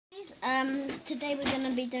guys, today we're going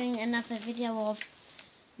to be doing another video of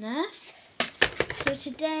Nerf. So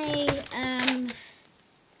today,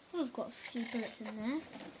 I've got a few bullets in there.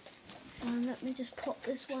 So let me just pop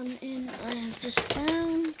this one in. I have just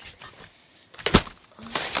found.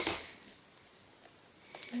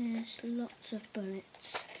 There's lots of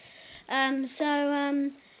bullets.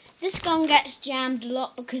 This gun gets jammed a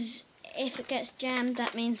lot because if it gets jammed,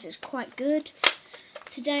 that means it's quite good.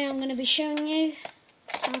 Today I'm going to be showing you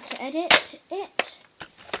how to edit it.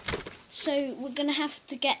 So we're going to have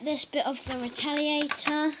to get this bit of the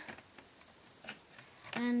retaliator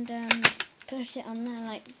and put it on there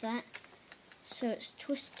like that, so it's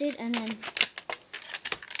twisted, and then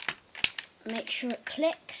make sure it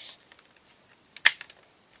clicks.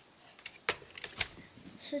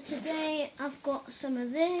 So today I've got some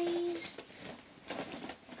of these.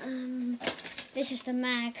 This is the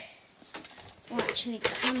mag. Well, actually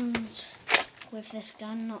comes with this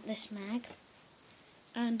gun, not this mag.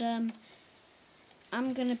 And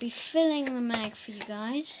I'm going to be filling the mag for you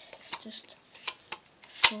guys, just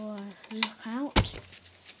for a look out.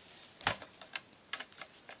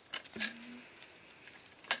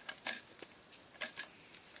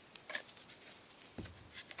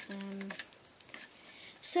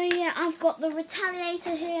 So yeah, I've got the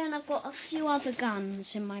retaliator here, and I've got a few other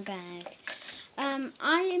guns in my bag.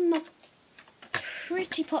 I'm a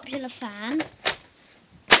pretty popular fan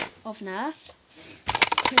of Nerf.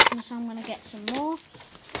 Christmas, I'm going to get some more.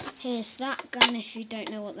 Here's that gun. If you don't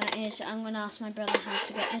know what that is, I'm going to ask my brother how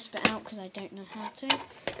to get this bit out because I don't know how to.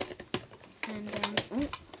 And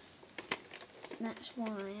that's why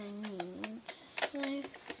I need. So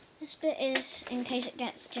this bit is in case it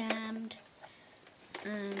gets jammed.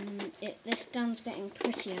 This gun's getting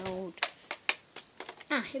pretty old.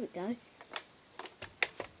 Ah, here we go.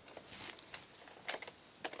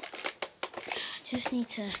 Just need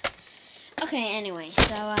to. Okay, anyway,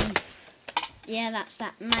 so yeah, that's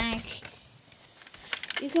that mag.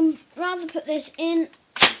 You can rather put this in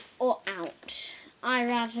or out. I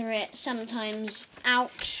rather it sometimes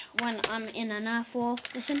out when I'm in a Nerf war.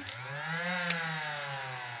 Listen.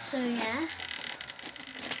 So yeah.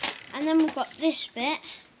 And then we've got this bit.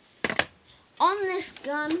 On this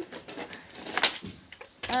gun,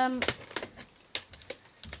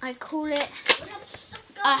 I call it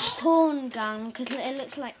a horn gun because it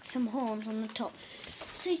looks like some horns on the top.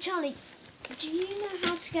 See, Charlie, do you know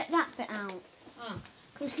how to get that bit out?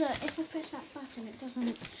 Because look, if I press that button, it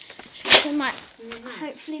doesn't. So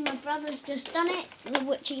hopefully my brother's just done it,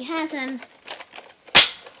 which he has, and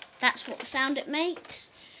that's what sound it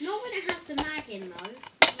makes. Not when it has the mag in though.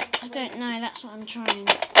 I don't know, that's what I'm trying. Look,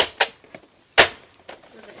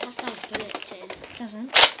 it has to have bullets in. It doesn't.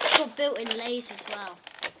 It's got built-in lasers as well.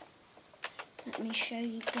 Let me show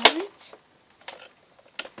you guys.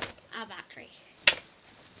 Our battery.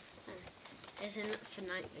 There's enough for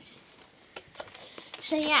night vision.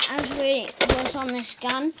 So yeah, as we was on this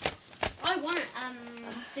gun. I want to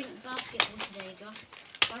think basketball today, Josh.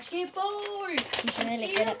 Basketball! He's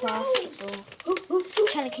really good at basketball.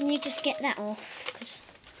 Charlie, can you just get that off?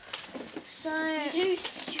 So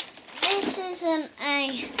this isn't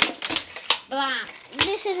a black.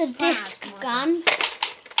 This is a disc gun.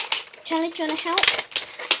 Charlie, do you want to help?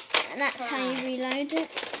 And that's how you reload it.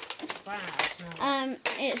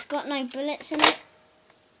 It's got no bullets in it.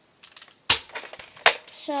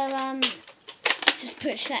 So just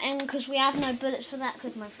push that in because we have no bullets for that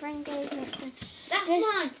because my friend gave me it. That's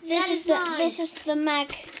mine. This is the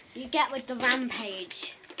mag you get with the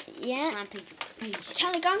rampage. Yeah. Rampage.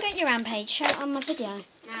 Charlie, go and get your rampage. Show it on my video.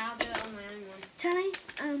 No, I'll do it on my own one. Charlie,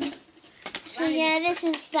 so yeah, this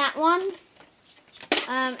is that one.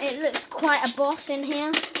 It looks quite a boss in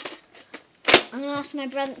here. I'm going to ask my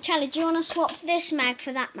brother. Charlie, do you want to swap this mag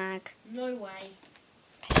for that mag? No way.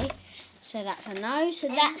 Okay, so that's a no. So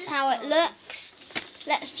that's how it looks.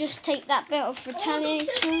 Let's just take that bit of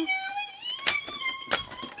retaliator.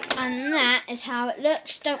 And that is how it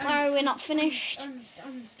looks. Don't worry, we're not finished.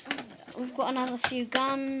 We've got another few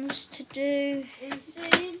guns to do.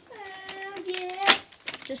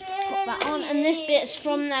 Just put that on. And this bit's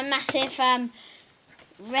from the massive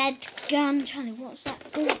red gun. Charlie, what's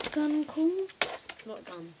that gun called? What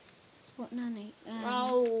gun? What nanny?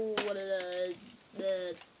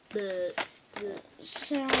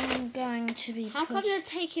 So I'm going to be. How come you're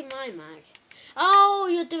taking my mag? Oh,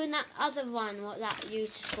 you're doing that other one. What that you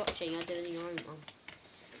just watching? You're doing your own one.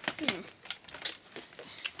 Yeah.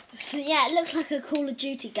 So yeah, it looks like a Call of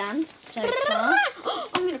Duty gun so far.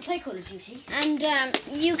 I'm going to play Call of Duty. And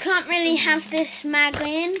you can't really have this mag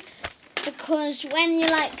in because when you're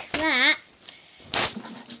like that,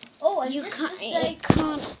 Oh, and you just can't. to say, It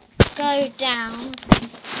can't. go down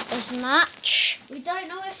as much. We don't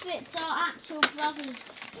know if it's our actual brother's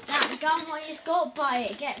that gun what he's got, but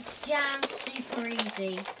it gets jammed super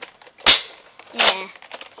easy. Yeah,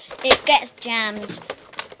 it gets jammed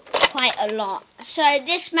quite a lot. So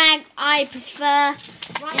this mag I prefer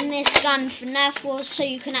in this gun for Nerf Wars, so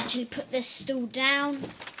you can actually put this stool down.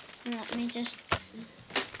 Let me just...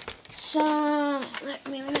 So, let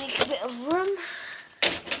me make a bit of room.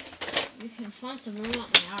 You can find some room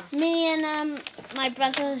up there. Me and my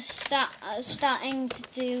brother starting to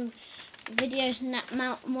do videos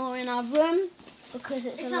more in our room because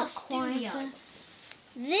it's a lot quieter.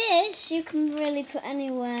 This you can really put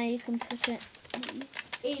anywhere. You can put it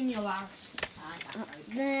in your house. Up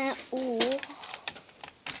there, or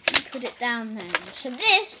put it down there. So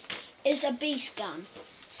this is a beast gun.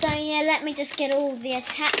 So yeah, let me just get all the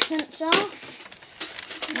attachments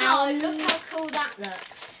off. Now look how cool that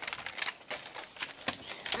looks.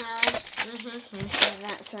 So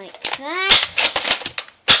that's like that.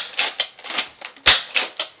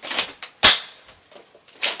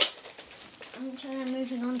 I'm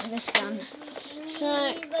moving on to this gun.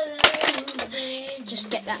 So just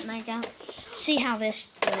get that mag out. See how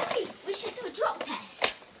this looks. Hey, we should do a drop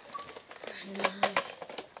test.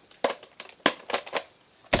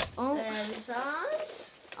 Oh, there's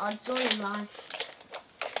ours. Our joy life.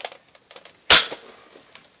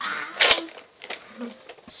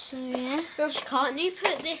 So yeah. Josh, can't you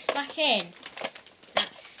put this back in?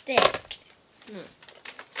 That stick. No.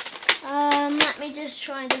 Let me just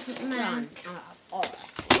try a different mag. Try it.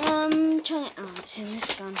 Oh, it's in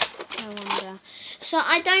this one. I wonder. So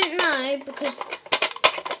I don't know because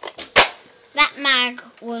that mag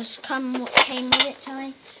came with it.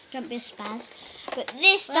 Sorry, don't be a spaz. But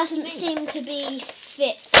this doesn't seem to be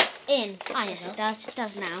fit in. Oh yes, it does. It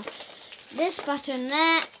does now. This button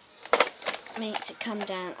there makes it come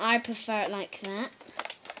down. I prefer it like that.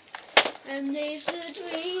 And there's a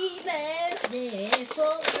dream there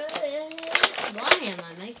for us. Why am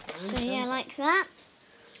I making that? So yeah, like that.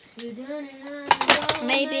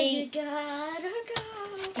 Maybe you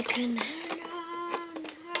can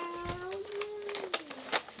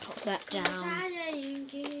pop that down.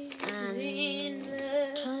 And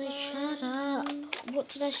Charlie, shut up. What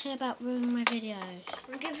did I say about ruining my videos?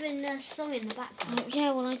 I'm giving a song in the background. Oh,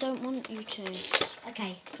 yeah, well I don't want you to.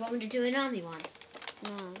 Okay, do you want me to do an army one?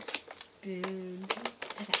 No. Okay,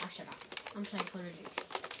 I'll shut up. I'm playing Call of Duty.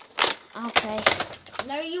 Okay.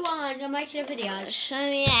 No, you aren't. You're making a video. So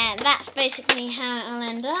yeah, that's basically how it'll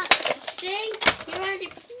end up. See? You're only...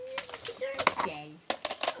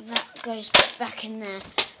 That goes back in there.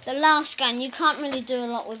 The last gun, you can't really do a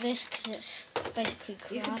lot with this because it's basically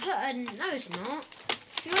crap. You can put a... No, it's not.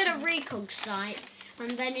 If you had a recog sight,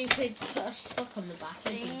 and then you could put a stock on the back.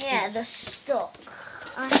 Yeah, the stock.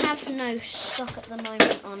 I have no stock at the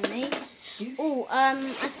moment on me. Oh, I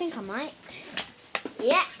think I might.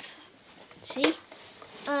 Yep. See?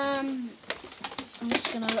 I'm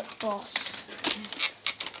just gonna look boss.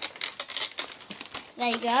 There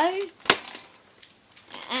you go.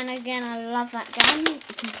 And again, I love that gun. You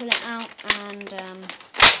can pull it out and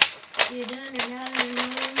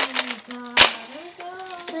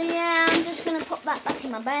so yeah, I'm just gonna pop that back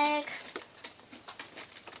in my bag.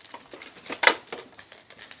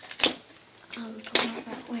 I'll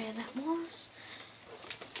forget where that was.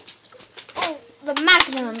 Oh, the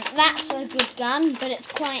Magnum. That's a good gun, but it's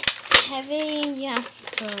quite heavy. You have to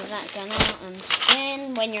pull that gun out and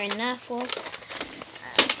spin when you're in Nerf War.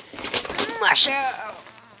 Mush out.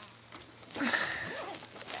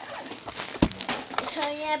 So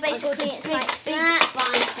yeah, basically it's big, like big that.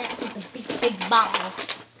 bicep with the big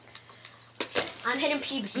balls. I'm hitting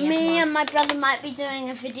puberty. Me and my brother might be doing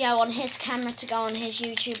a video on his camera to go on his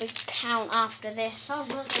YouTube account after this.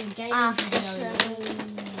 After some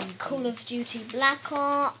Call of Duty Black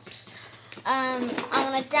Ops. I'm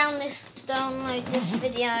gonna download this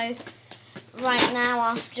video right now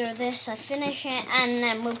after this. I finish it, and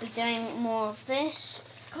then we'll be doing more of this.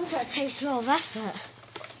 God, that takes a lot of effort.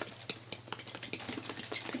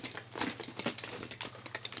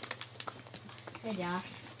 Hey, Dad.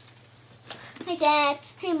 Hey, Dad.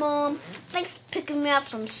 Hey, Mom. Thanks for picking me up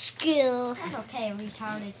from school. That's okay,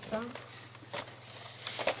 retarded son.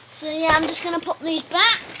 So yeah, I'm just gonna pop these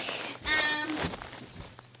back.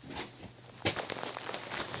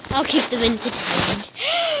 I'll keep them entertained.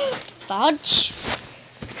 Fudge.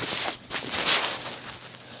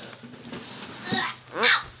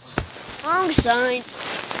 Wrong side.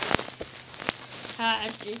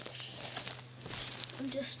 I'm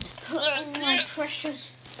just putting my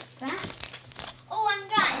precious back. Oh, and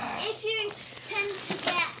guys, if you tend to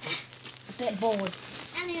get A bit bored.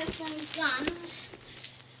 any of those guns,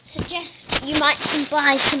 suggest you might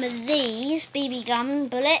buy some of these BB gun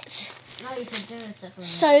bullets. Oh, you can do a second.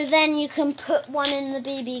 So then you can put one in the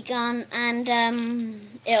BB gun and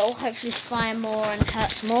it'll hopefully fire more and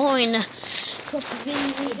hurts more in a proper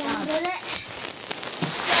BB gun bullet.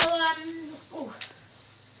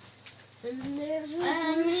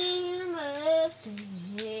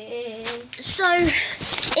 So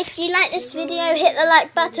if you like this video, hit the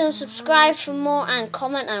like button, subscribe for more and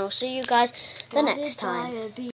comment, and I'll see you guys the next time.